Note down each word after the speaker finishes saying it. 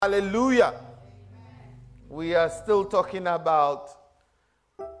Hallelujah. We are still talking about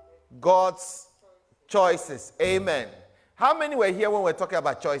God's choices. Amen. How many were here when we were talking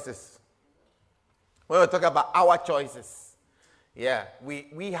about choices? When we were talking about our choices. Yeah,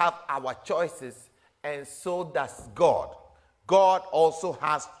 we have our choices, and so does God. God also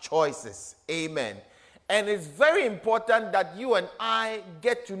has choices. Amen. And it's very important that you and I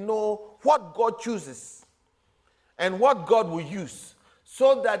get to know what God chooses and what God will use,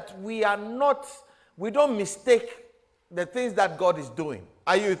 so that we don't mistake the things that God is doing.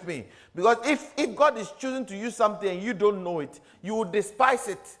 Are you with me? Because if God is choosing to use something and you don't know it, you will despise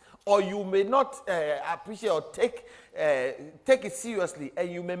it, or you may not appreciate or take it seriously,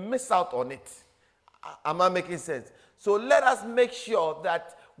 and you may miss out on it. Am I making sense? So let us make sure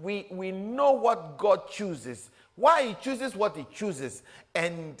that we know what God chooses, why he chooses what he chooses,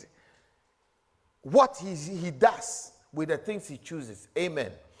 and what he does with the things he chooses.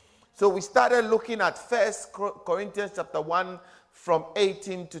 Amen. So we started looking at 1 Corinthians chapter 1 from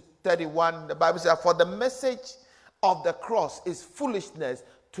 18 to 31. The Bible says, for the message of the cross is foolishness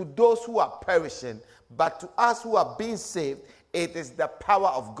to those who are perishing, but to us who are being saved, it is the power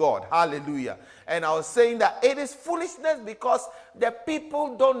of God. Hallelujah. And I was saying that it is foolishness because the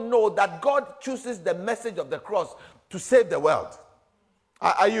people don't know that God chooses the message of the cross to save the world.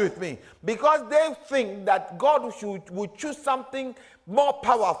 Are you with me? Because they think that God would choose something more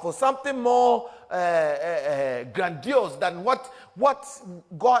powerful, something more grandiose than what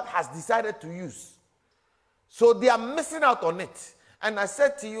God has decided to use. So they are missing out on it. And I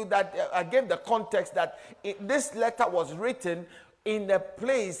said to you that I gave the context that this letter was written in the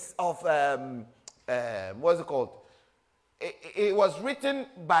place of, what's it called? It was written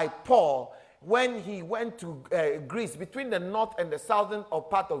by Paul when he went to Greece, between the north and the southern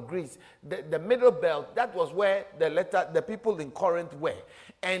part of Greece, the middle belt. That was where the people in Corinth were.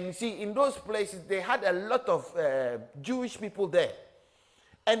 And you see, in those places, they had a lot of Jewish people there.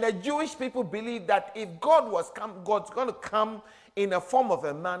 And the Jewish people believed that if God's going to come in a form of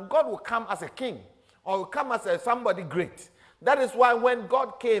a man, God will come as a king, or will come as somebody great. That is why when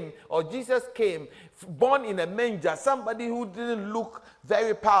God came, or Jesus came, born in a manger, somebody who didn't look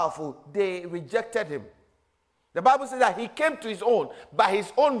very powerful, they rejected him. The Bible says that he came to his own, but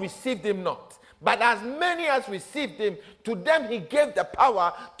his own received him not. But as many as received him, to them he gave the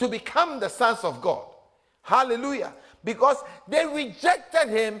power to become the sons of God. Hallelujah. Because they rejected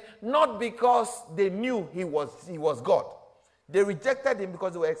him not because they knew he was God. They rejected him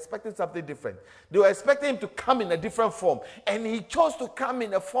because they were expecting something different. They were expecting him to come in a different form. And he chose to come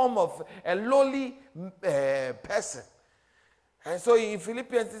in the form of a lowly person. And so in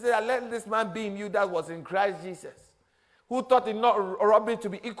Philippians, he said, let this man be in you that was in Christ Jesus, who thought it not robbery to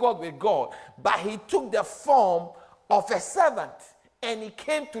be equal with God. But he took the form of a servant. And he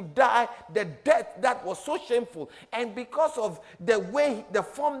came to die the death that was so shameful. And because of the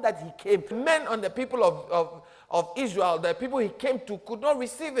form that he came, men and the people of Israel, the people he came to, could not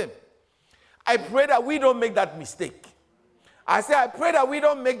receive him. I pray that we don't make that mistake. I pray that we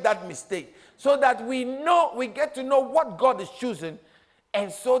don't make that mistake, so that we get to know what God is choosing,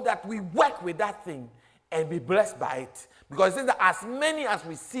 and so that we work with that thing and be blessed by it. Because it says that as many as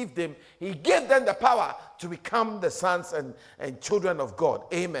received him, he gave them the power to become the sons and children of God.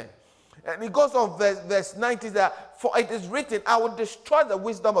 Amen. And it goes on, verse 90, that for it is written, I will destroy the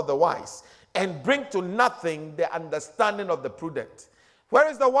wisdom of the wise and bring to nothing the understanding of the prudent. Where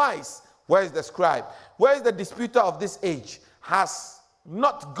is the wise? Where is the scribe? Where is the disputer of this age? Has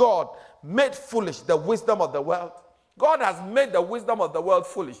not God made foolish the wisdom of the world? God has made the wisdom of the world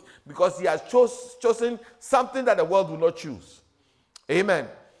foolish because he has chosen something that the world will not choose. Amen.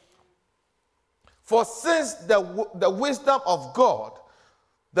 For since the wisdom of God,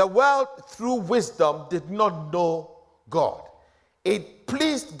 the world through wisdom did not know God. It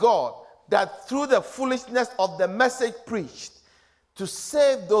pleased God that through the foolishness of the message preached to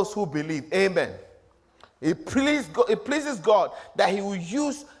save those who believe. Amen. It pleases God that he will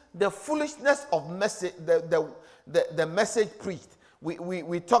use the foolishness of message, the message preached.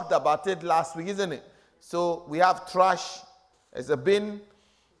 We talked about it last week, isn't it? So we have trash as a bin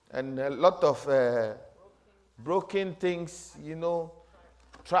and a lot of broken things,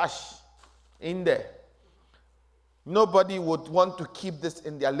 trash in there. Nobody would want to keep this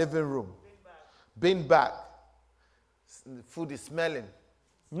in their living room. Bin bag. The food is smelling.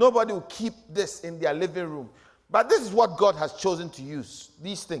 Nobody will keep this in their living room. But this is what God has chosen to use,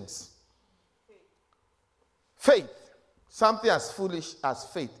 these things. Faith. Something as foolish as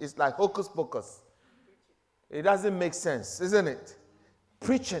faith. It's like hocus pocus. It doesn't make sense, isn't it?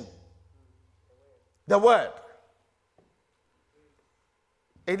 Preaching the word.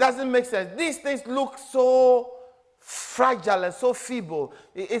 It doesn't make sense. These things look so fragile and so feeble.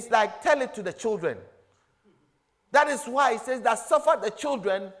 It's like, tell it to the children. That is why it says that suffer the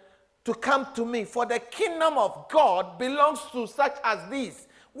children to come to me, for the kingdom of God belongs to such as these.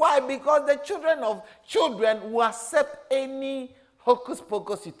 Why? Because the children will accept any hocus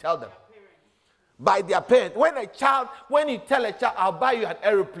pocus you tell them. By their parents. When you tell a child, I'll buy you an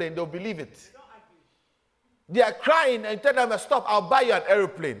aeroplane, they'll believe it. They are crying and tell them, stop, I'll buy you an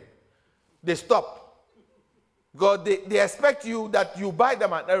aeroplane. They stop. Because they expect you that you buy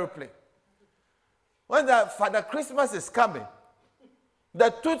them an aeroplane. When Father Christmas is coming, the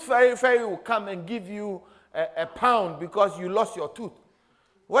tooth fairy will come and give you a pound because you lost your tooth.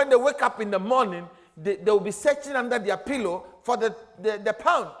 When they wake up in the morning, they will be searching under their pillow for the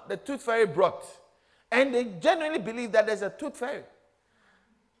pound the tooth fairy brought. And they genuinely believe that there's a tooth fairy.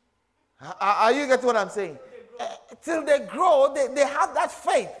 Are you getting what I'm saying? Till they grow, they have that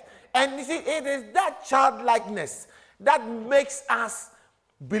faith. And you see, it is that childlikeness that makes us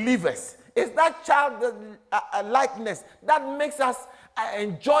believers. It's that childlikeness that makes us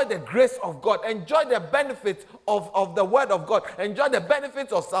enjoy the grace of God, enjoy the benefits of the word of God, enjoy the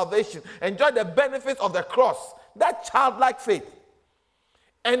benefits of salvation, enjoy the benefits of the cross. That childlike faith.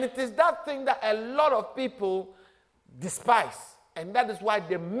 And it is that thing that a lot of people despise. And that is why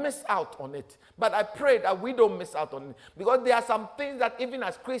they miss out on it. But I pray that we don't miss out on it. Because there are some things that even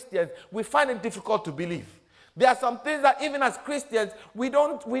as Christians, we find it difficult to believe. There are some things that even as Christians, we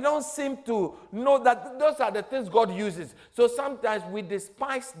don't seem to know that those are the things God uses. So sometimes we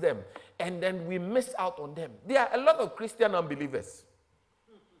despise them and then we miss out on them. There are a lot of Christian unbelievers.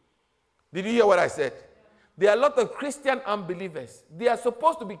 Did you hear what I said? There are a lot of Christian unbelievers. They are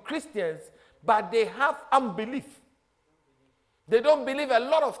supposed to be Christians, but they have unbelief. They don't believe a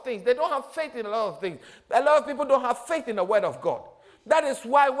lot of things. They don't have faith in a lot of things. A lot of people don't have faith in the word of God. That is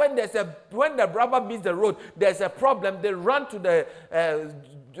why when the rubber meets the road, there's a problem. They run to the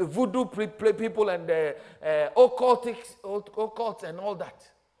voodoo people and the occults and all that.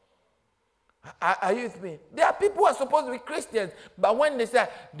 Are you with me? There are people who are supposed to be Christians, but when they say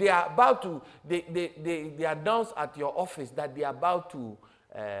they are about to, they announce at your office that they are about to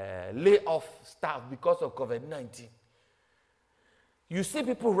lay off staff because of COVID-19. You see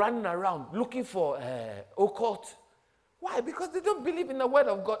people running around looking for occult. Why? Because they don't believe in the word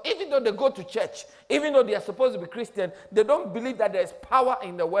of God. Even though they go to church, even though they are supposed to be Christian, they don't believe that there's power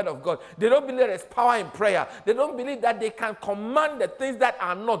in the word of God. They don't believe there's power in prayer. They don't believe that they can command the things that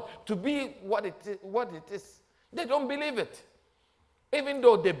are not to be what it is. They don't believe it. Even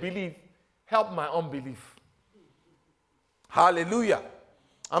though they believe, help my unbelief. Hallelujah.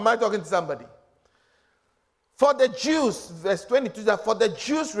 Am I talking to somebody? For the Jews, verse 22, that for the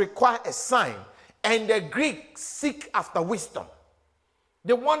Jews require a sign, and the Greeks seek after wisdom.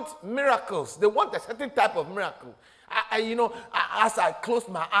 They want miracles. They want a certain type of miracle. As I close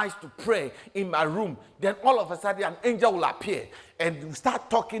my eyes to pray in my room, then all of a sudden an angel will appear and start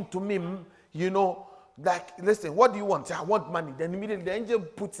talking to me, like, listen, what do you want? I want money. Then immediately the angel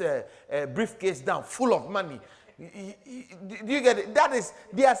puts a briefcase down full of money. Do you get it? That is,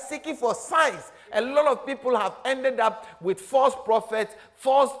 they are seeking for signs. A lot of people have ended up with false prophets,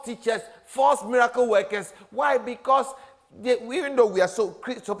 false teachers, false miracle workers. Why? Because even though we are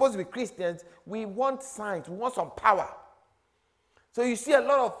supposed to be Christians, we want signs, we want some power. So you see a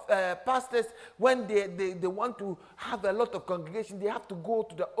lot of pastors, when they want to have a lot of congregation, they have to go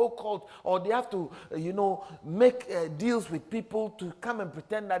to the occult, or they have to, make deals with people to come and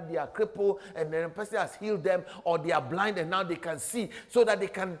pretend that they are crippled and then the person has healed them, or they are blind and now they can see, so that they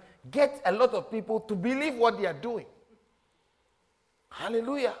can get a lot of people to believe what they are doing.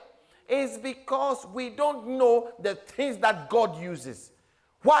 Hallelujah. It's because we don't know the things that God uses,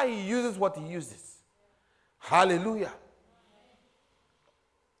 why he uses what he uses. Hallelujah.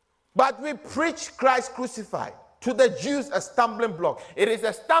 But we preach Christ crucified, to the Jews a stumbling block. It is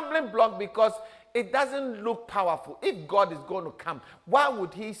a stumbling block because it doesn't look powerful. If God is going to come, why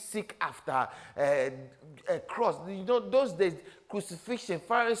would he seek after a cross? Those days, crucifixion,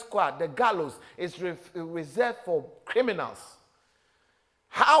 firing squad, the gallows is reserved for criminals.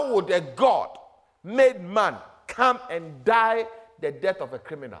 How would a God-made man come and die the death of a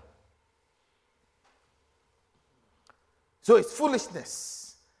criminal? So it's foolishness.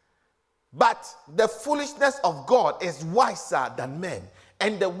 But the foolishness of God is wiser than men,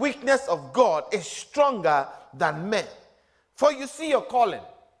 and the weakness of God is stronger than men. For you see your calling.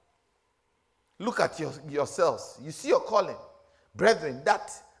 Look at yourselves. You see your calling. Brethren,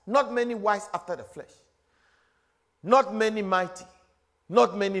 that not many wise after the flesh, not many mighty,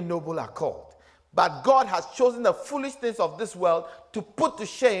 not many noble are called. But God has chosen the foolish things of this world to put to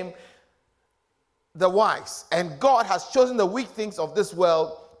shame the wise. And God has chosen the weak things of this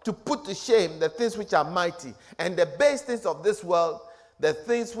world to put to shame the things which are mighty. And the base things of this world, the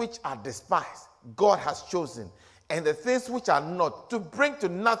things which are despised, God has chosen. And the things which are not, to bring to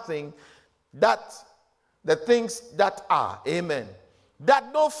nothing that the things that are. Amen.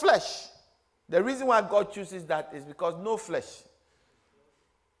 That no flesh. The reason why God chooses that is because no flesh.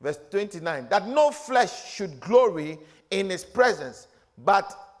 Verse 29. That no flesh should glory in his presence,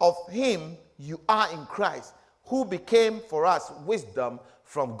 but of him you are in Christ, who became for us wisdom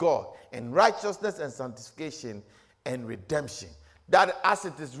from God, and righteousness and sanctification and redemption. That as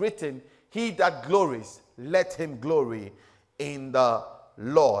it is written, he that glories, let him glory in the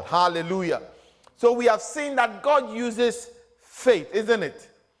Lord. Hallelujah. So we have seen that God uses faith, isn't it?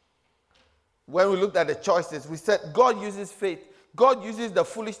 When we looked at the choices, we said God uses faith. God uses the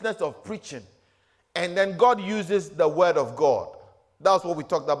foolishness of preaching. And then God uses the word of God. That's what we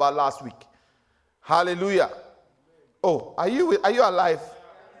talked about last week. Hallelujah. Oh, are you alive?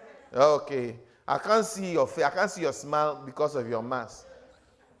 Okay. I can't see your face. I can't see your smile because of your mask.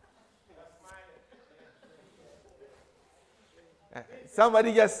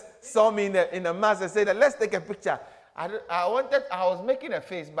 Somebody just saw me in a mask and said, let's take a picture. I was making a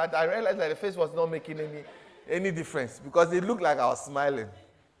face, but I realized that the face was not making any difference because it looked like I was smiling.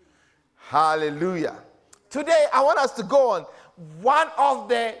 Hallelujah. Today, I want us to go on one of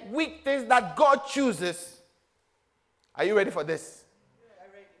the weak things that God chooses. Are you ready for this?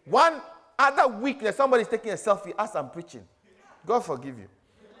 One other weakness. Somebody's taking a selfie as I'm preaching. God forgive you.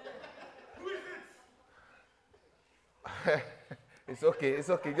 It's okay. It's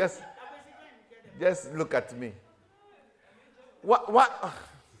okay. Just look at me. What?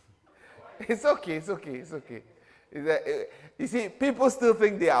 It's okay. It's okay. It's okay. You see, people still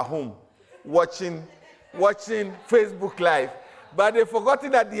think they are home watching Facebook Live, but they've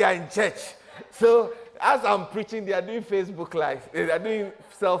forgotten that they are in church. So as I'm preaching, they are doing Facebook Live. They are doing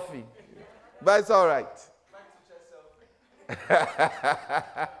selfie. But it's all right.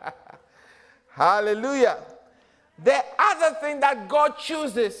 Hallelujah. The other thing that God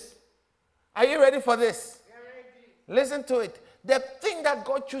chooses, are you ready for this? Listen to it. The thing that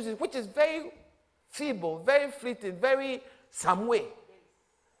God chooses, which is very feeble, very fleeting, very some way,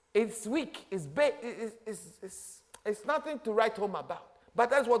 it's weak, it's nothing to write home about. But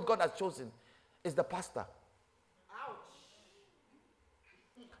that's what God has chosen, is the pastor. Ouch.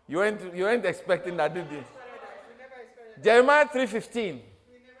 You weren't expecting that, did you? Jeremiah 3:15.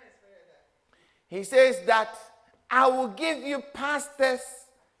 He says that I will give you pastors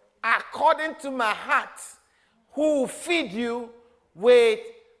according to my heart, who will feed you with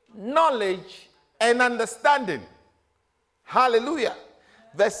knowledge and understanding. Hallelujah.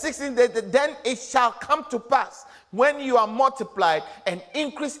 Verse 16, then it shall come to pass when you are multiplied and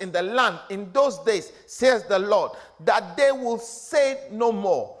increase in the land in those days, says the Lord, that they will say no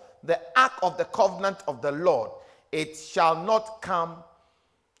more, the ark of the covenant of the Lord, it shall not come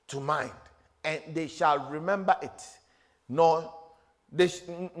to mind, and they shall remember it, nor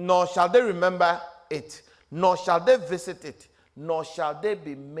shall they remember it, nor shall they visit it, nor shall they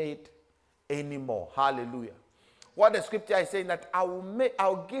be made anymore. Hallelujah. What the scripture is saying, that I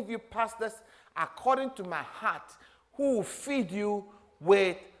will give you pastors according to my heart, who will feed you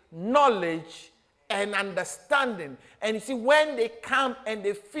with knowledge and understanding. And you see, when they come and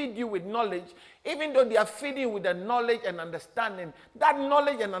they feed you with knowledge, even though they are feeding you with the knowledge and understanding, that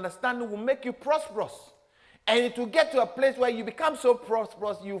knowledge and understanding will make you prosperous. And it will get to a place where you become so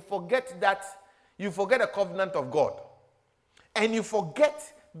prosperous, you forget the covenant of God. And you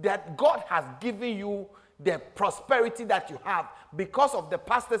forget that God has given you the prosperity that you have because of the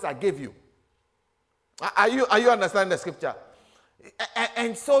pastors I gave you. Are you understanding the scripture?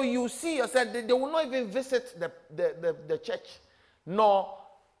 And so you see yourself, they will not even visit the church, nor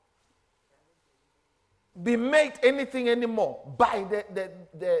be made anything anymore by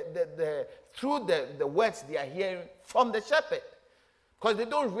through the words they are hearing from the shepherd. Because they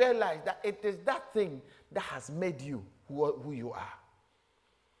don't realize that it is that thing that has made you who you are.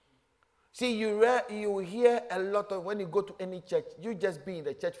 See, you hear a lot of, when you go to any church, you just be in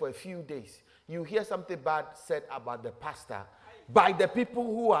the church for a few days. You hear something bad said about the pastor by the people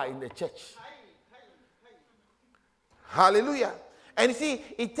who are in the church. Hallelujah. And you see,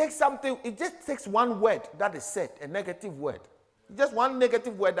 it just takes one word that is said, a negative word. Just one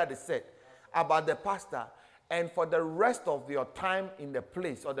negative word that is said about the pastor. And for the rest of your time in the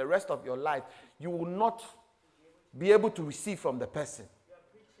place or the rest of your life, you will not be able to receive from the person.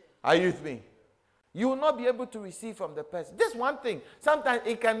 Are you with me? You will not be able to receive from the person. Just one thing. Sometimes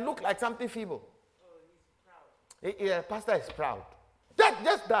it can look like something feeble. The pastor is proud.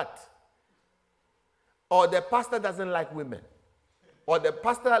 Just that. Or the pastor doesn't like women. Or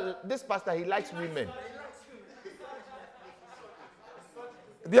this pastor, he likes women.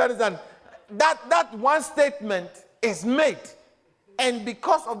 Do you understand? That one statement is made. And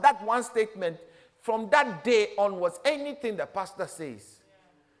because of that one statement, from that day onwards, anything the pastor says.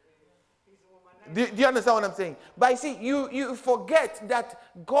 Do you understand what I'm saying? But you see, you forget that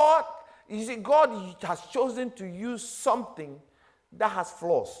God has chosen to use something that has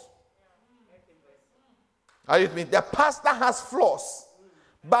flaws. Are you with me? The pastor has flaws.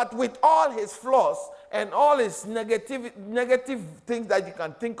 But with all his flaws and all his negative things that you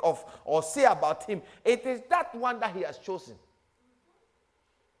can think of or say about him, it is that one that he has chosen.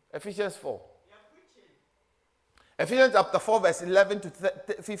 Ephesians 4. Ephesians chapter 4 verse 11 to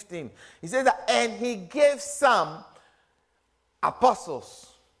 15. He says that, and he gave some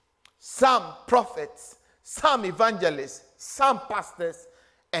apostles, some prophets, some evangelists, some pastors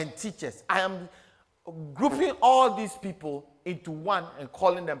and teachers. I am grouping all these people into one and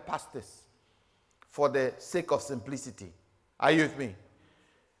calling them pastors for the sake of simplicity. Are you with me?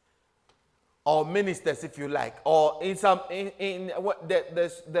 Or ministers, if you like, or the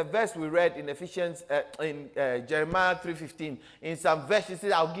verse we read in Ephesians, in Jeremiah 3:15, in some verses, it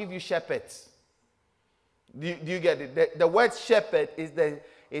says, "I'll give you shepherds." Do you get it? The word shepherd is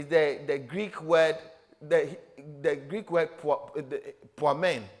the Greek word, the Greek word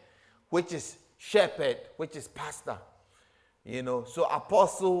poimen, which is shepherd, which is pastor. You know, so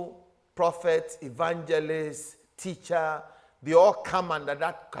apostle, prophet, evangelist, teacher, they all come under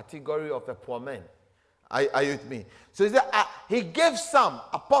that category of a poor man. Are you with me? So he gave some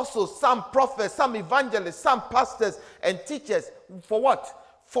apostles, some prophets, some evangelists, some pastors and teachers. For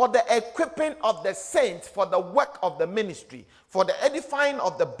what? For the equipping of the saints, for the work of the ministry, for the edifying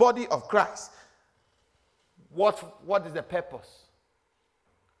of the body of Christ. What is the purpose?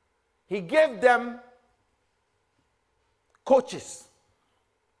 He gave them coaches.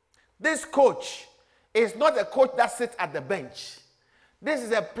 This coach is not a coach that sits at the bench. This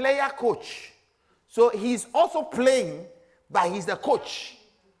is a player coach. So he's also playing, but he's the coach.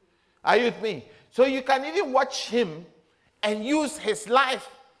 Are you with me? So you can even watch him and use his life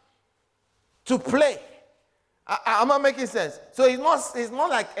to play. Am I making sense? So it's not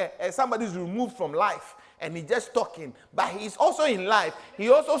like somebody who's removed from life and he's just talking, but he's also in life.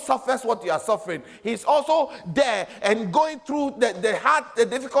 He also suffers what you are suffering. He's also there and going through the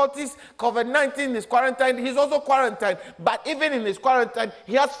difficulties. COVID-19 is quarantined. He's also quarantined. But even in his quarantine,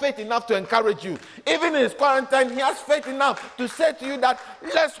 he has faith enough to encourage you. Even in his quarantine, he has faith enough to say to you that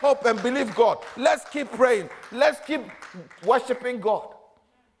let's hope and believe God. Let's keep praying. Let's keep worshiping God.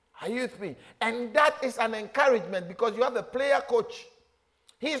 Are you with me? And that is an encouragement because you have a player coach.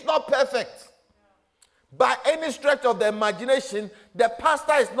 He is not perfect. By any stretch of the imagination, the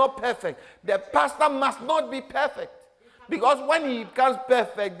pastor is not perfect. The pastor must not be perfect. Because when he becomes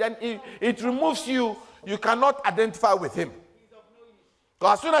perfect, then it removes you. You cannot identify with him.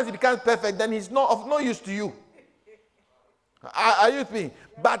 Because as soon as he becomes perfect, then he's not of no use to you. Are you with me?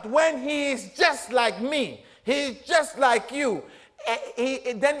 But when he is just like me, he is just like you,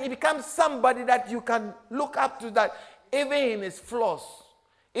 then he becomes somebody that you can look up to, that even in his flaws,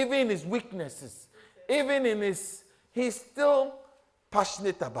 even in his weaknesses, even in he's still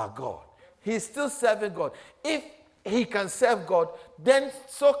passionate about God. He's still serving God. If he can serve God, then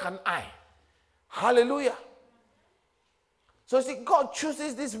so can I. Hallelujah. So see, God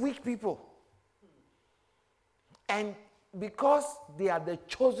chooses these weak people. And because they are the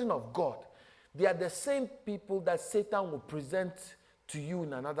chosen of God, they are the same people that Satan will present to you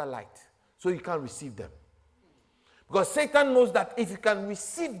in another light. So you can't receive them. Because Satan knows that if you can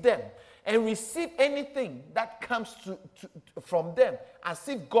receive them, and receive anything that comes from them as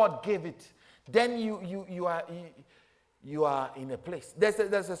if God gave it, then you are in a place.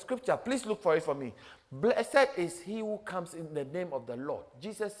 There's a scripture. Please look for it for me. Blessed is he who comes in the name of the Lord.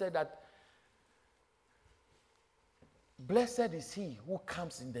 Jesus said that blessed is he who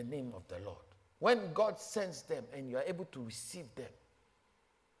comes in the name of the Lord. When God sends them and you are able to receive them,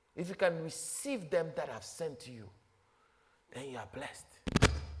 if you can receive them that have sent to you, then you are blessed.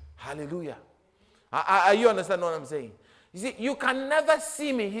 Hallelujah. Are you understand what I'm saying? You see, you can never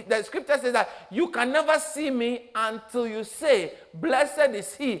see me. The scripture says that you can never see me until you say, blessed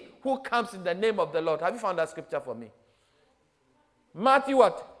is he who comes in the name of the Lord. Have you found that scripture for me? Matthew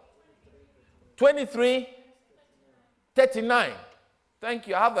what? 23:39. Thank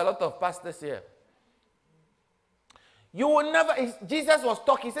you. I have a lot of pastors here. You will never, Jesus was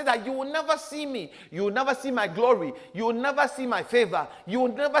talking, he said that you will never see me. You will never see my glory. You will never see my favor. You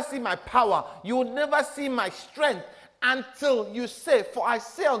will never see my power. You will never see my strength until you say, for I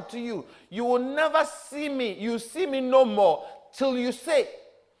say unto you, you will never see me. You see me no more till you say,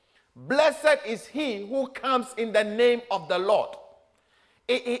 blessed is he who comes in the name of the Lord.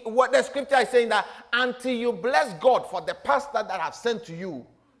 What the scripture is saying that until you bless God for the pastor that I've sent to you,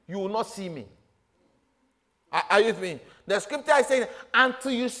 you will not see me. Are you with me? The scripture is saying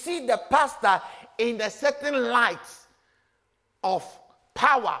until you see the pastor in a certain light of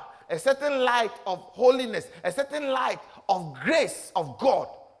power, a certain light of holiness, a certain light of grace of God,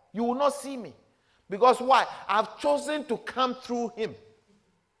 you will not see me. Because why? I've chosen to come through him.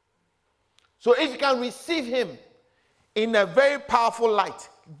 So if you can receive him in a very powerful light,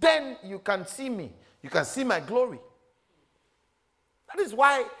 then you can see me. You can see my glory. That is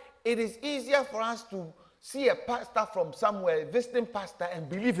why it is easier for us to see a pastor from somewhere, a visiting pastor, and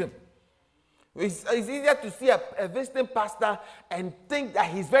believe him. It's easier to see a visiting pastor and think that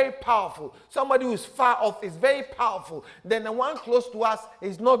he's very powerful. Somebody who's far off is very powerful. Then the one close to us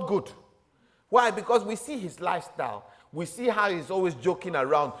is not good. Why? Because we see his lifestyle. We see how he's always joking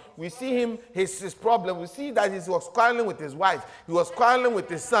around. We see him, his problem. We see that he was quarreling with his wife. He was quarreling with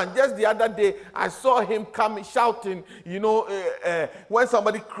his son. Just the other day, I saw him coming, shouting, when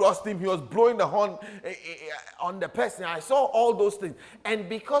somebody crossed him, he was blowing the horn on the person. I saw all those things. And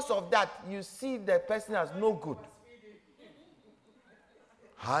because of that, you see the person has no good.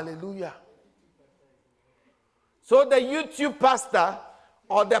 Hallelujah. So the YouTube pastor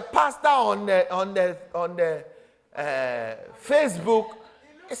or the pastor on the Facebook,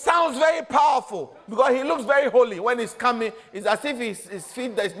 it sounds very powerful because he looks very holy. When he's coming, it's as if his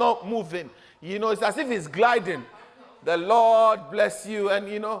feet is not moving. It's as if he's gliding. The Lord bless you. And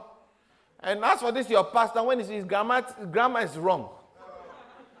and as for this, your pastor, when his grammar is wrong.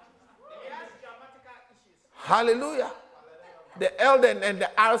 Hallelujah. The L and the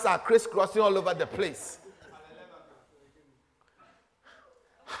R's are crisscrossing all over the place.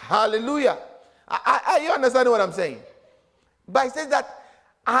 Hallelujah. Are you understanding what I'm saying? But it says that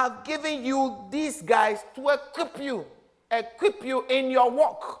I have given you these guys to equip you in your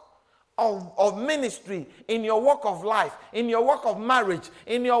work of ministry, in your work of life, in your work of marriage,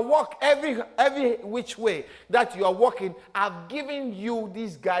 in your work every which way that you are working. I've given you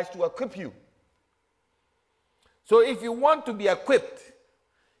these guys to equip you. So if you want to be equipped,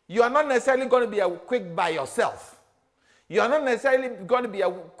 you are not necessarily going to be equipped by yourself. You are not necessarily going to be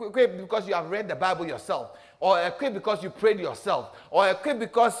equipped because you have read the Bible yourself, or equipped because you prayed yourself, or equipped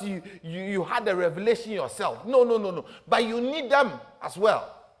because you had the revelation yourself. No. But you need them as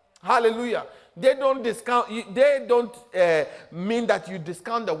well. Hallelujah. They don't discount. They don't mean that you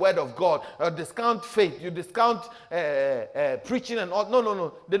discount the word of God or discount faith. You discount preaching and all.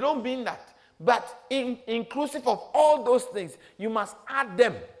 No. They don't mean that. But inclusive of all those things, you must add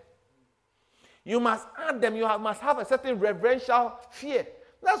them. You must add them. You must have a certain reverential fear.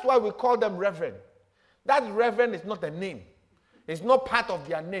 That's why we call them reverend. That reverend is not a name. It's not part of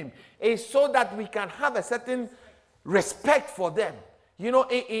their name. It's so that we can have a certain respect for them.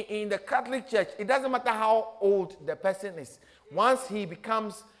 In the Catholic Church, it doesn't matter how old the person is. Once he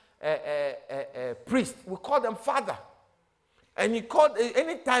becomes a priest, we call them father. And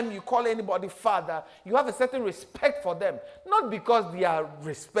anytime you call anybody father, you have a certain respect for them. Not because they are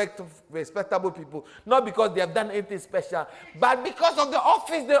respectable people, not because they have done anything special, but because of the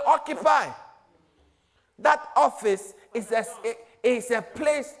office they occupy. That office is a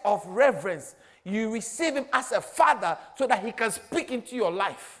place of reverence. You receive him as a father so that he can speak into your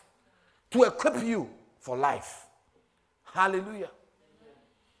life to equip you for life. Hallelujah.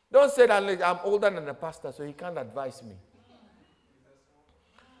 Don't say that I'm older than the pastor, so he can't advise me.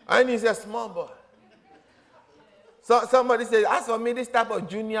 And he's a small boy. So somebody says, as for me, this type of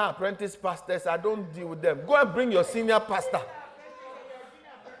junior apprentice pastors, I don't deal with them. Go and bring your senior pastor.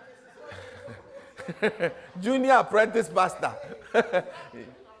 Junior apprentice pastor.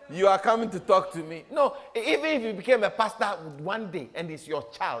 You are coming to talk to me. No, even if you became a pastor one day and it's your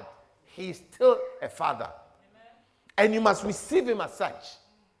child, he is still a father. And you must receive him as such.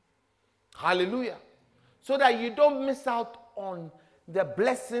 Hallelujah. So that you don't miss out on the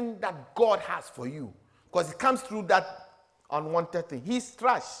blessing that God has for you. Because it comes through that unwanted thing. He's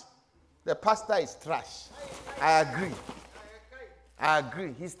trash. The pastor is trash. I agree.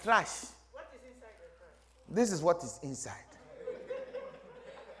 He's trash. What is inside the trash? This is what is inside.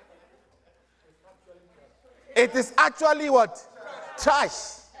 It is actually what?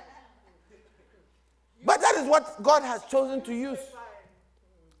 Trash. But that is what God has chosen to use.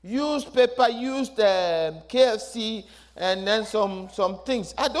 Used paper, used KFC, and then some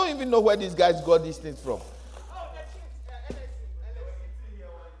things. I don't even know where these guys got these things from.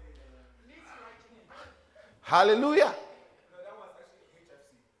 Hallelujah.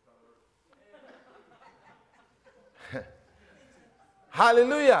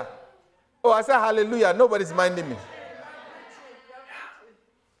 Hallelujah. Oh, I said hallelujah. Nobody's minding me.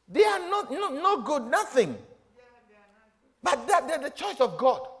 They are not good, nothing. But they're the choice of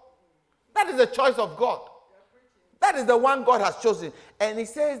God. That is the choice of God. That is the one God has chosen. And he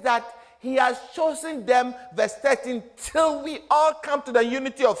says that he has chosen them, verse 13, till we all come to the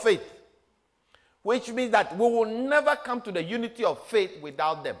unity of faith. Which means that we will never come to the unity of faith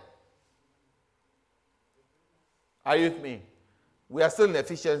without them. Are you with me? We are still in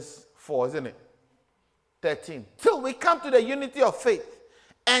Ephesians 4, isn't it? 13. Till we come to the unity of faith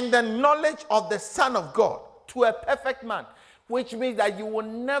and the knowledge of the Son of God, to a perfect man, which means that you will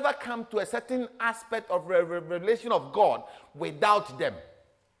never come to a certain aspect of revelation of God without them.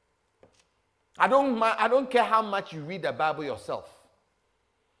 I don't care how much you read the Bible yourself.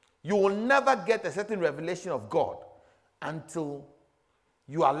 You will never get a certain revelation of God until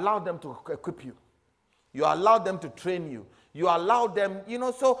you allow them to equip you. You allow them to train you. You allow them,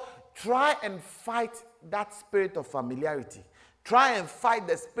 so try and fight that spirit of familiarity. Try and fight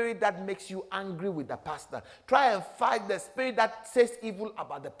the spirit that makes you angry with the pastor. Try and fight the spirit that says evil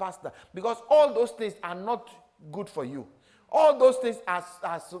about the pastor. Because all those things are not good for you. All those things are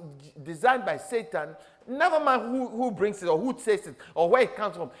designed by Satan. Never mind who brings it or who says it or where it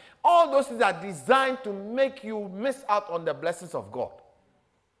comes from. All those things are designed to make you miss out on the blessings of God.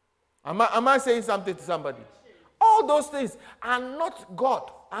 Am I saying something to somebody? All those things are not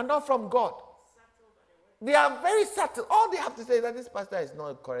God, are not from God. They are very subtle. All they have to say is that this pastor is not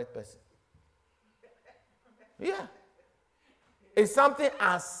a correct person. Yeah. It's something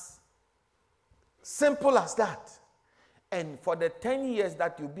as simple as that. And for the 10 years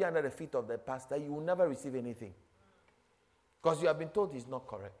that you'll be under the feet of the pastor, you will never receive anything. Because you have been told he's not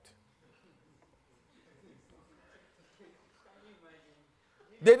correct.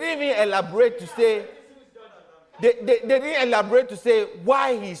 They didn't even elaborate to say, they didn't elaborate to say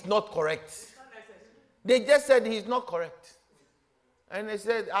why he's not correct. They just said he's not correct. And they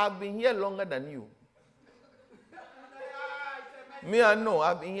said, I've been here longer than you. Me, I know,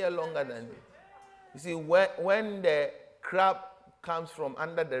 I've been here longer than you. You see, when the crab comes from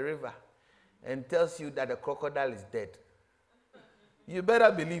under the river and tells you that the crocodile is dead, you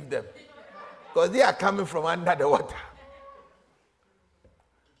better believe them. Because they are coming from under the water.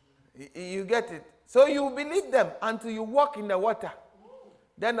 You get it? So you believe them until you walk in the water.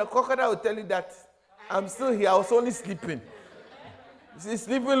 Then the crocodile will tell you that I'm still here, I was only sleeping. You see,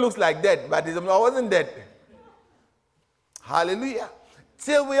 sleeping looks like dead, but I wasn't dead. Hallelujah.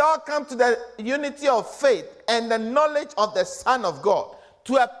 Till we all come to the unity of faith and the knowledge of the Son of God,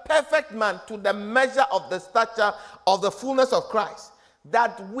 to a perfect man, to the measure of the stature of the fullness of Christ,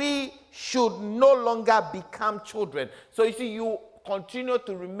 that we should no longer become children. So you see, you continue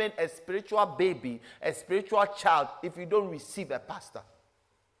to remain a spiritual baby, a spiritual child, if you don't receive a pastor.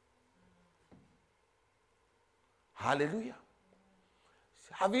 Hallelujah.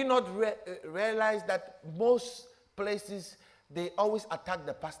 Have you not realized that most places, they always attack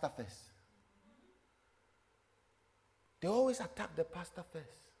the pastor first? They always attack the pastor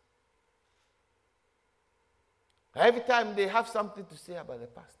first. Every time they have something to say about the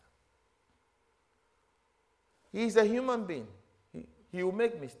pastor. He's a human being. He will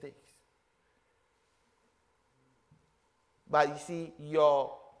make mistakes. But you see,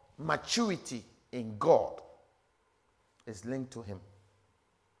 your maturity in God is linked to him.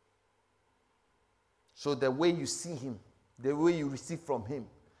 So the way you see him, the way you receive from him.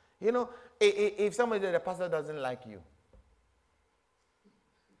 You know, if somebody, the pastor doesn't like you.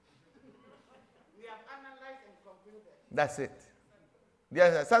 We have analyzed and concluded. That's it.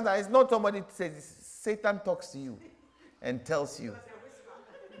 Yes, sometimes it's not somebody says, Satan talks to you and tells you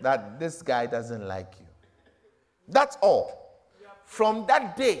that this guy doesn't like you. That's all. From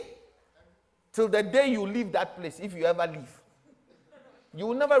that day till the day you leave that place, if you ever leave, you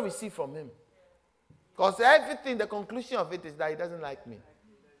will never receive from him. Because everything, the conclusion of it is that he doesn't like me.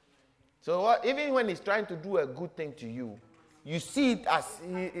 So even when he's trying to do a good thing to you, you see it as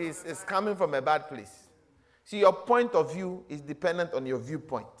he is coming from a bad place. See, your point of view is dependent on your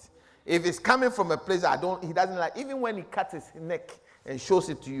viewpoint. If it's coming from a place he doesn't like, even when he cuts his neck and shows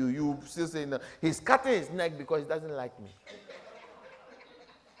it to you, you still say, no, he's cutting his neck because he doesn't like me.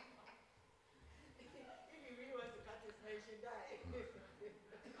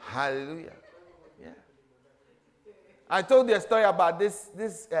 Hallelujah. Yeah. I told you a story about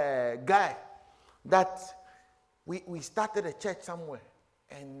this guy that we started a church somewhere,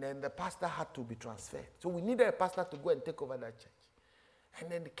 and then the pastor had to be transferred. So we needed a pastor to go and take over that church.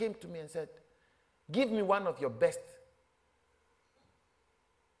 And then he came to me and said, give me one of your best.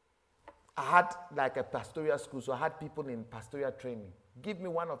 I had like a pastoral school, so I had people in pastoral training. Give me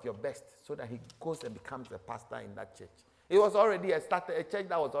one of your best so that he goes and becomes a pastor in that church. It was already a church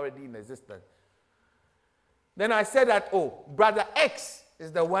that was already in existence. Then I said that, oh, Brother X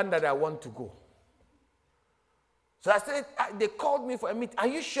is the one that I want to go. So I said, they called me for a meeting. Are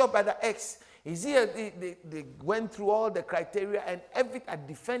you sure, Brother X? Is he? They went through all the criteria and everything. I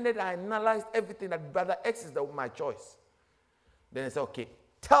defended, I analyzed everything, that Brother X is my choice. Then I said, okay,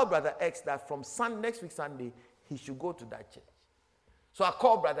 tell Brother X that from next week Sunday, he should go to that church. So I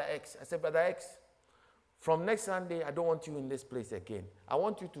called Brother X. I said, Brother X, from next Sunday, I don't want you in this place again. I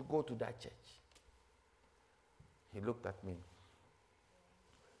want you to go to that church. He looked at me.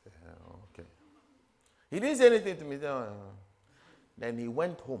 Okay. He didn't say anything to me. Then he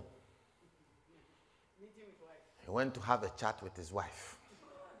went home. He went to have a chat with his wife.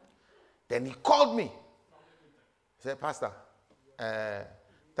 Then he called me. He said, Pastor,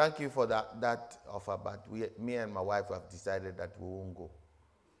 thank you for that offer, but me and my wife have decided that we won't go.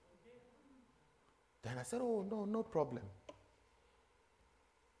 Then I said, oh, no problem.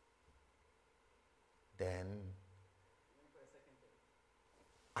 Then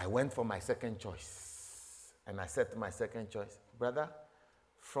I went for my second choice. And I said to my second choice, brother,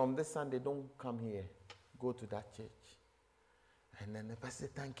 from this Sunday, don't come here. Go to that church. And then the pastor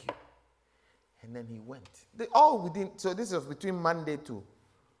said, thank you. And then he went. So this was between Monday to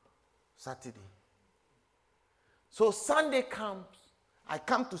Saturday. So Sunday comes, I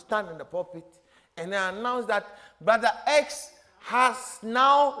come to stand in the pulpit, and I announce that Brother X has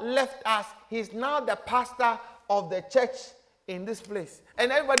now left us. He's now the pastor of the church in this place.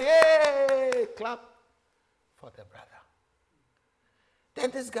 And everybody, hey, clap for the brother.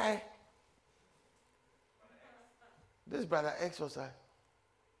 Then this Brother X was like,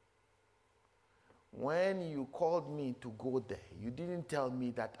 when you called me to go there, you didn't tell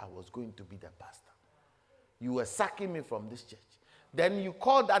me that I was going to be the pastor. You were sacking me from this church. Then you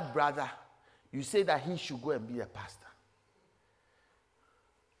called that brother, you say that he should go and be a pastor.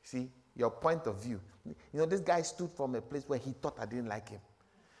 See, your point of view. You know, this guy stood from a place where he thought I didn't like him.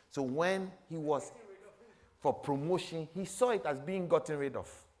 So when he was for promotion, he saw it as being gotten rid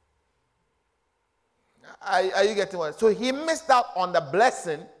of. Are you getting what? So he missed out on the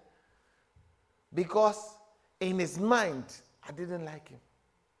blessing because in his mind, I didn't like him.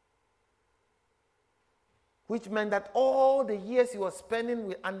 Which meant that all the years he was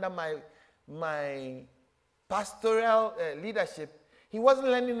spending under my pastoral leadership, he wasn't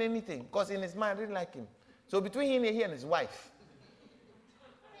learning anything because in his mind, I didn't like him. So between he and his wife,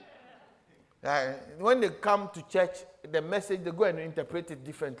 when they come to church, the message, they go and interpret it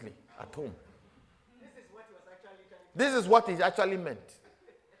differently at home. This is what he actually meant.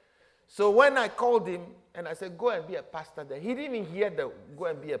 So when I called him and I said, go and be a pastor there, he didn't hear the go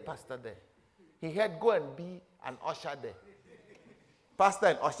and be a pastor there. He heard go and be an usher there. Pastor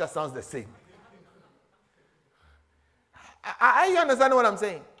and usher sounds the same. Are you understand what I'm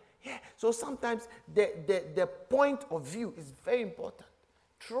saying? Yeah. So sometimes the point of view is very important.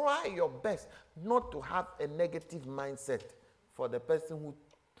 Try your best not to have a negative mindset for the person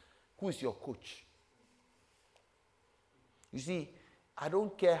who is your coach. You see, I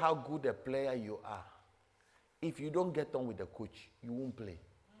don't care how good a player you are. If you don't get on with the coach, you won't play.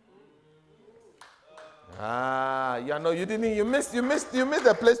 You missed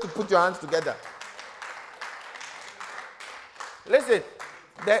the place to put your hands together. Listen,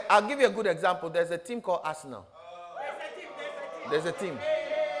 I'll give you a good example. There's a team called Arsenal. There's a team.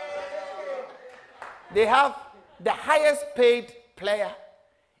 They have the highest paid player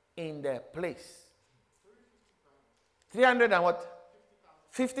in the place. 300 and what?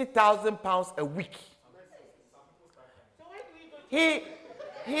 50,000 pounds a week. He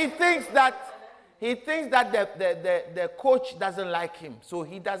thinks that the coach doesn't like him, so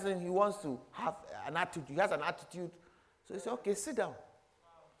he wants to have an attitude. He has an attitude. So he said, okay, sit down.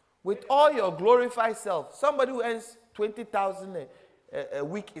 With all your glorified self, somebody who earns 20,000 a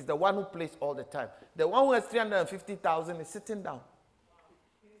week is the one who plays all the time. The one who has 350,000 is sitting down.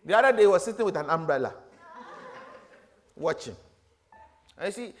 The other day he was sitting with an umbrella, watching. And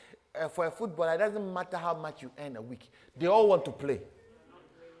you see, for a footballer, it doesn't matter how much you earn a week. They all want to play.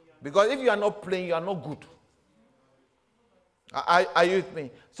 Because if you are not playing, you are not good. Are you with me?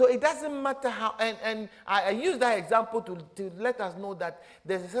 So it doesn't matter how, and I use that example to let us know that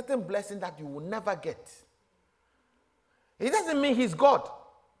there's a certain blessing that you will never get It doesn't mean he's God.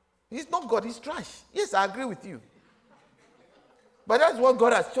 He's not God, he's trash. Yes, I agree with you. But that's what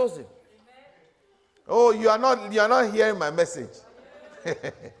God has chosen. Oh, you are not hearing my message.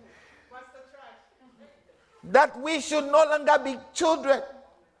 That we should no longer be children,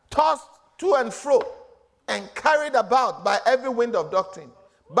 tossed to and fro, and carried about by every wind of doctrine,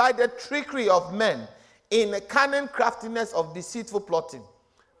 by the trickery of men, in the cunning craftiness of deceitful plotting,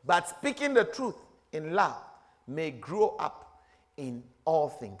 but speaking the truth in love, may grow up in all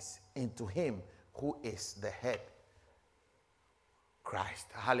things into him who is the head, Christ.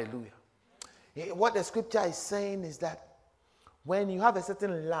 Hallelujah. What the scripture is saying is that when you have a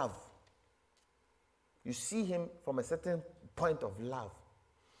certain love, you see him from a certain point of love,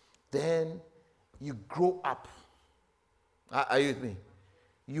 then you grow up. Are you with me?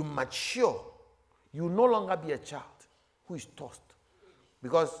 You mature. You no longer be a child who is tossed.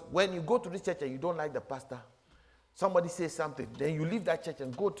 Because when you go to this church and you don't like the pastor, somebody says something, then you leave that church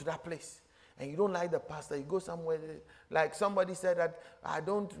and go to that place. And you don't like the pastor, you go somewhere. Like somebody said that I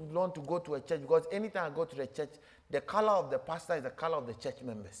don't want to go to a church because anytime I go to the church, the color of the pastor is the color of the church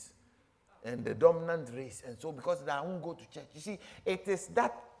members and the dominant race. And so because I won't go to church. You see, it is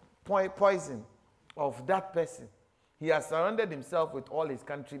that poison of that person. He has surrounded himself with all his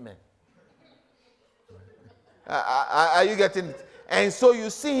countrymen. Are you getting it? And so you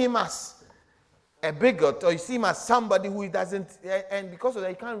see him as a bigot, or you see him as somebody who doesn't, and because of that,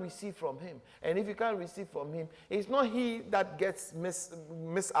 you can't receive from him. And if you can't receive from him, it's not he that gets miss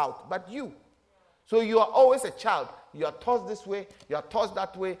out, but you. So you are always a child. You are tossed this way, you are tossed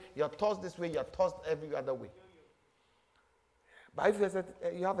that way, you are tossed this way, you are tossed every other way. But if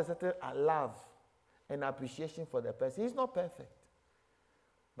you have a certain love and appreciation for the person, he's not perfect,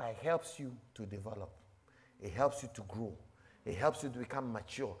 but it helps you to develop. It helps you to grow. It helps you to become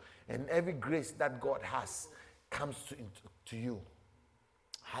mature. And every grace that God has comes to you.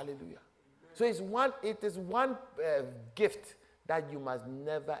 Hallelujah. So it is one gift that you must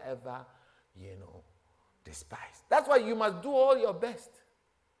never ever, despise. That's why you must do all your best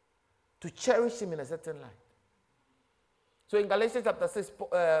to cherish him in a certain light. So in Galatians chapter 6,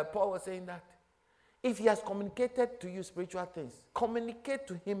 Paul was saying that if he has communicated to you spiritual things, communicate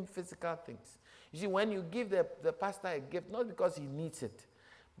to him physical things. You see, when you give the pastor a gift, not because he needs it,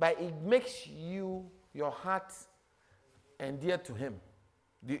 but it makes your heart endear to him.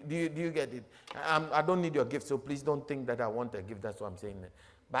 Do you get it? I don't need your gift, so please don't think that I want a gift. That's what I'm saying.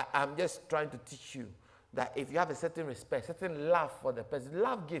 But I'm just trying to teach you that if you have a certain respect, certain love for the person,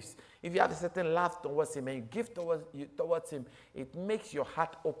 love gives. If you have a certain love towards him and you give towards him, it makes your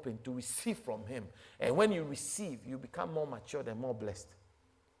heart open to receive from him. And when you receive, you become more mature and more blessed.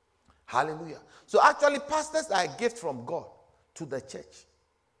 Hallelujah. So actually, pastors are a gift from God to the church.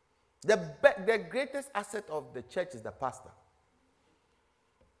 The greatest asset of the church is the pastor.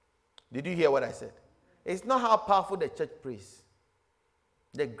 Did you hear what I said? It's not how powerful the church prays.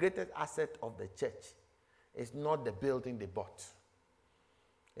 The greatest asset of the church is not the building they bought.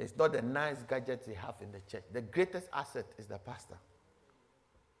 It's not the nice gadgets they have in the church. The greatest asset is the pastor.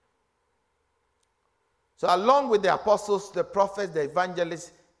 So along with the apostles, the prophets, the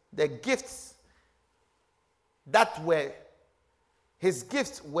evangelists, the gifts that were, his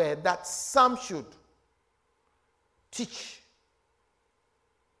gifts were that some should teach,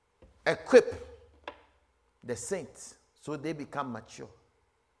 equip the saints so they become mature.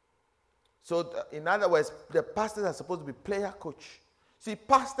 So in other words, the pastors are supposed to be player coach. See,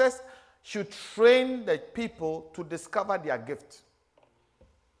 pastors should train the people to discover their gift.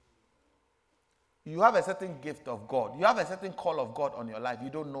 You have a certain gift of God. You have a certain call of God on your life. You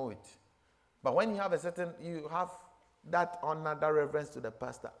don't know it. But when you have that honor, that reverence to the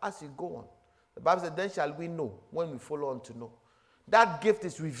pastor, as you go on, the Bible says, then shall we know when we follow on to know. That gift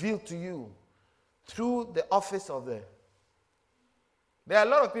is revealed to you through the office of the... There are a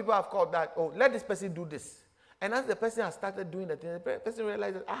lot of people who have called that, let this person do this. And as the person has started doing that thing, the person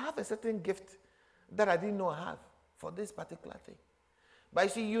realizes, I have a certain gift that I didn't know I have for this particular thing. But you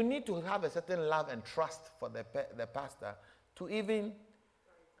see, you need to have a certain love and trust for the pastor to even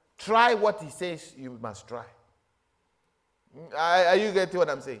try what he says you must try. Are you getting what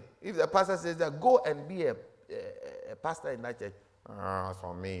I'm saying? If the pastor says that, go and be a pastor in that church.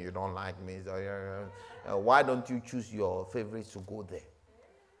 For me, you don't like me. So, why don't you choose your favorites to go there?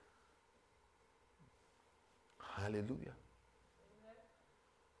 Hallelujah.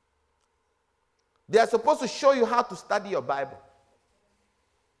 They are supposed to show you how to study your Bible.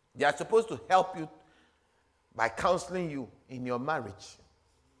 They are supposed to help you by counseling you in your marriage.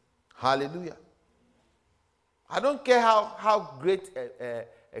 Hallelujah. I don't care how great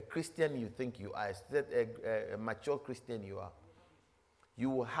a Christian you think you are, a mature Christian you are, you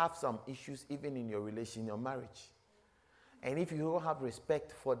will have some issues even in your relation, your marriage. And if you don't have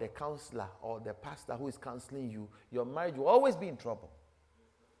respect for the counselor or the pastor who is counseling you, your marriage will always be in trouble.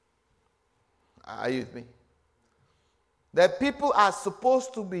 Are you with me? The people are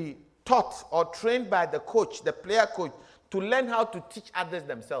supposed to be taught or trained by the coach, the player coach, to learn how to teach others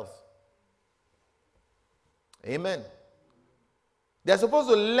themselves. Amen. They're supposed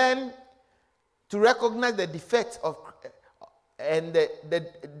to learn to recognize the defects of and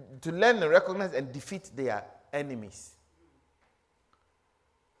to learn and recognize and defeat their enemies.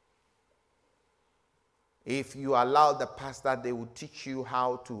 If you allow the pastor, they will teach you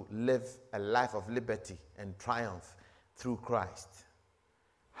how to live a life of liberty and triumph through Christ.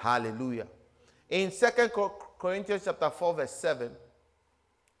 Hallelujah. In 2 Corinthians chapter 4 verse 7,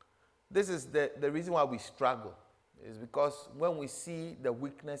 this is the reason why we struggle. Is because when we see the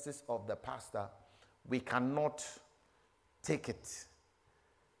weaknesses of the pastor, we cannot take it.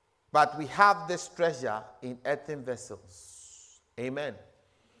 But we have this treasure in earthen vessels. Amen.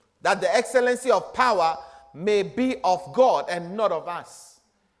 That the excellency of power may be of God and not of us.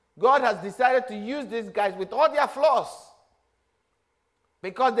 God has decided to use these guys with all their flaws.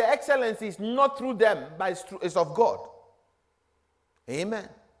 Because the excellency is not through them, but it's of God. Amen.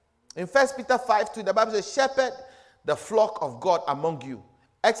 In 1 Peter 5:2, the Bible says, shepherd the flock of God among you,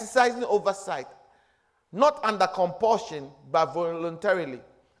 exercising oversight, not under compulsion, but voluntarily,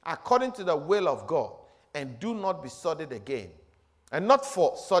 according to the will of God, and do not be sordid again. And not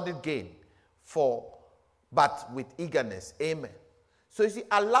for sordid gain, but with eagerness. Amen. So you see,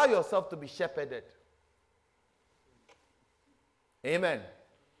 allow yourself to be shepherded. Amen.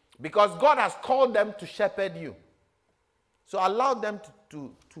 Because God has called them to shepherd you. So allow them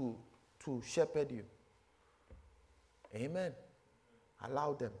to shepherd you. Amen.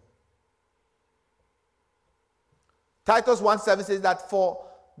 Allow them. Titus 1:7 says that for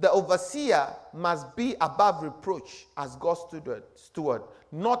the overseer must be above reproach as God's steward,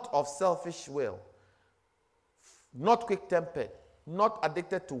 not of selfish will, not quick-tempered, not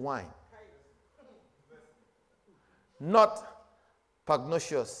addicted to wine, not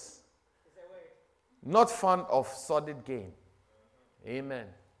pugnacious, not fond of sordid gain. Amen.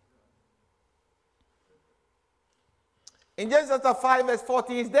 In James chapter 5 verse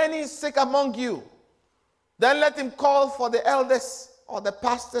 14, is there any sick among you? Then let him call for the elders or the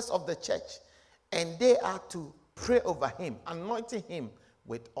pastors of the church, and they are to pray over him, anointing him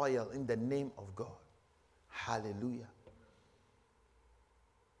with oil in the name of God. Hallelujah.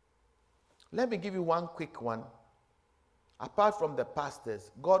 Let me give you one quick one. Apart from the pastors,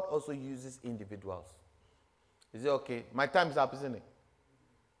 God also uses individuals. Is it okay? My time is up, isn't it?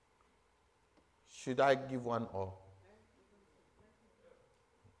 Should I give one or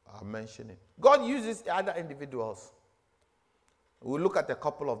I'll mention it? God uses other individuals. We'll look at a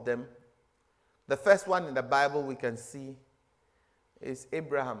couple of them. The first one in the Bible we can see is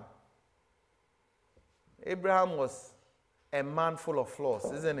Abraham. Abraham was a man full of flaws,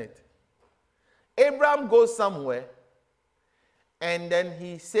 isn't it? Abraham goes somewhere, and then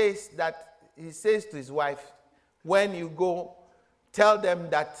he says to his wife, when you go, tell them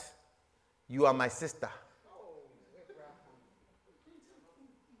that you are my sister.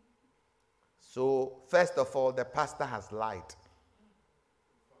 So, first of all, the pastor has lied.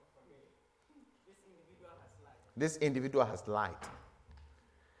 This individual has lied.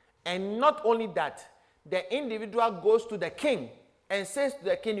 And not only that, the individual goes to the king and says to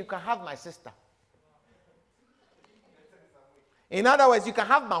the king, you can have my sister. In other words, you can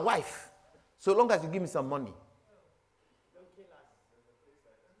have my wife, so long as you give me some money.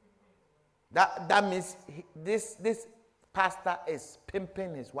 That means this pastor is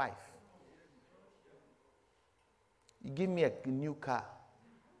pimping his wife. You give me a new car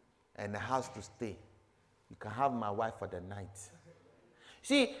and a house to stay, you can have my wife for the night.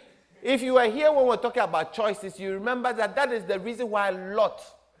 See, if you were here when we're talking about choices, you remember that is the reason why Lot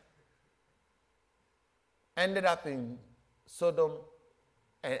ended up in Sodom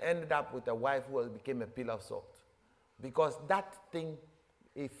and ended up with a wife who became a pillar of salt. Because that thing,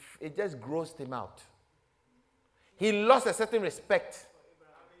 if it just grossed him out. He lost a certain respect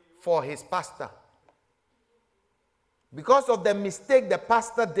for his pastor. Because of the mistake the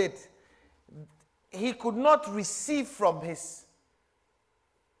pastor did, he could not receive from his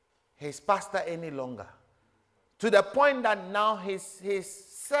pastor any longer. To the point that now his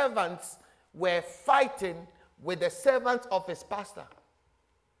servants were fighting with the servants of his pastor.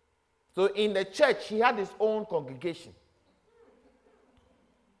 So in the church, he had his own congregation.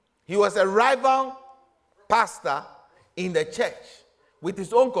 He was a rival pastor in the church with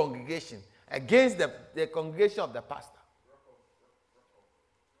his own congregation against the congregation of the pastor.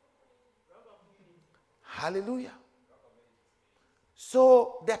 Hallelujah.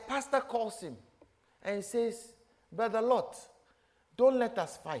 So the pastor calls him and says, Brother Lot, don't let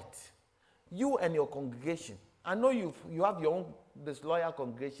us fight. You and your congregation. I know you have your own disloyal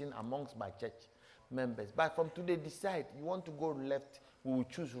congregation amongst my church members. But from today, decide you want to go left, we will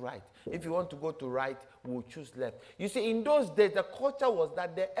choose right. If you want to go to right, we will choose left. You see, in those days, the culture was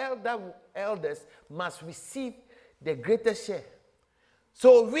that the elders must receive the greatest share.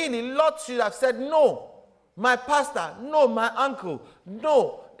 So really, Lot should have said, no, my pastor, no, my uncle,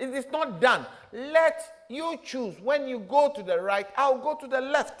 no, it is not done. Let you choose. When you go to the right, I'll go to the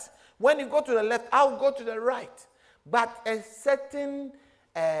left. When you go to the left, I'll go to the right. But a certain,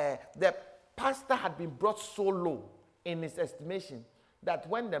 the pastor had been brought so low in his estimation that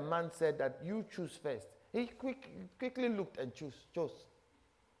when the man said that you choose first, he quickly looked and chose.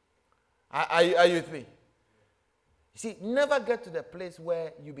 Are you with me? You see, never get to the place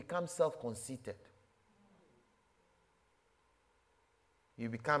where you become self-conceited. You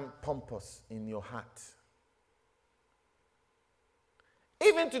become pompous in your heart.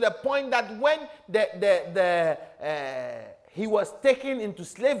 Even to the point that when he was taken into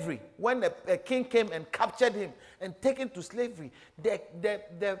slavery, when the king came and captured him and taken to slavery,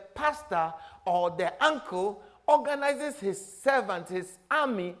 the pastor or the uncle organizes his servants, his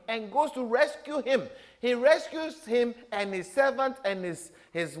army, and goes to rescue him. He rescues him and his servants and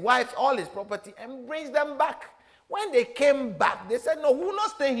his wives, all his property, and brings them back. When they came back, they said, no, we will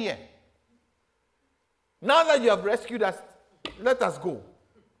not stay here. Now that you have rescued us, let us go.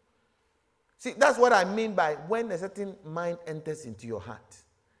 See, that's what I mean by when a certain mind enters into your heart,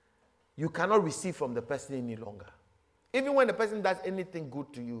 you cannot receive from the person any longer. Even when the person does anything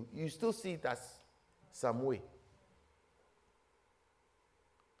good to you, you still see it as some way.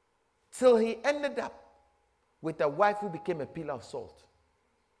 Till he ended up with a wife who became a pillar of salt.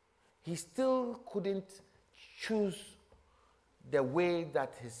 He still couldn't choose the way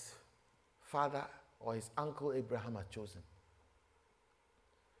that his father or his uncle Abraham had chosen.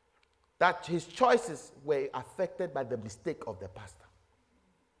 That his choices were affected by the mistake of the pastor.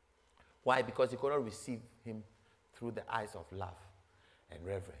 Why? Because he could not receive him through the eyes of love and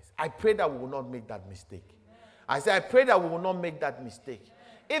reverence. I pray that we will not make that mistake. I say, I pray that we will not make that mistake.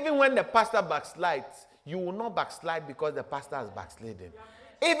 Even when the pastor backslides, you will not backslide because the pastor has backslidden.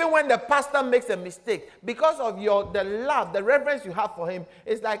 Even when the pastor makes a mistake, because of the love, the reverence you have for him,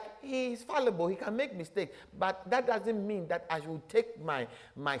 it's like he is fallible, he can make mistakes. But that doesn't mean that I should take my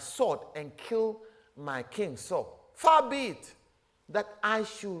sword and kill my king Saul. Far be it that I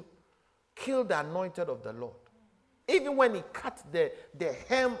should kill the anointed of the Lord. Even when he cut the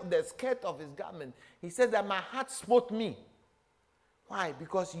hem, the skirt of his garment, he said that my heart smote me. Why?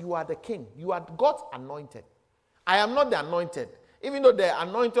 Because you are the king. You are God's anointed. I am not the anointed. Even though the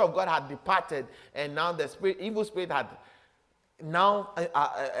anointing of God had departed and now the evil spirit had now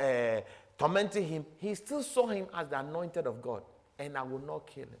tormented him, he still saw him as the anointed of God. And I will not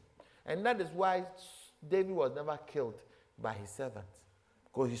kill him. And that is why David was never killed by his servants.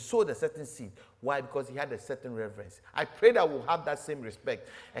 Because he sowed a certain seed. Why? Because he had a certain reverence. I pray that we'll have that same respect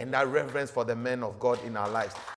and that reverence for the men of God in our lives.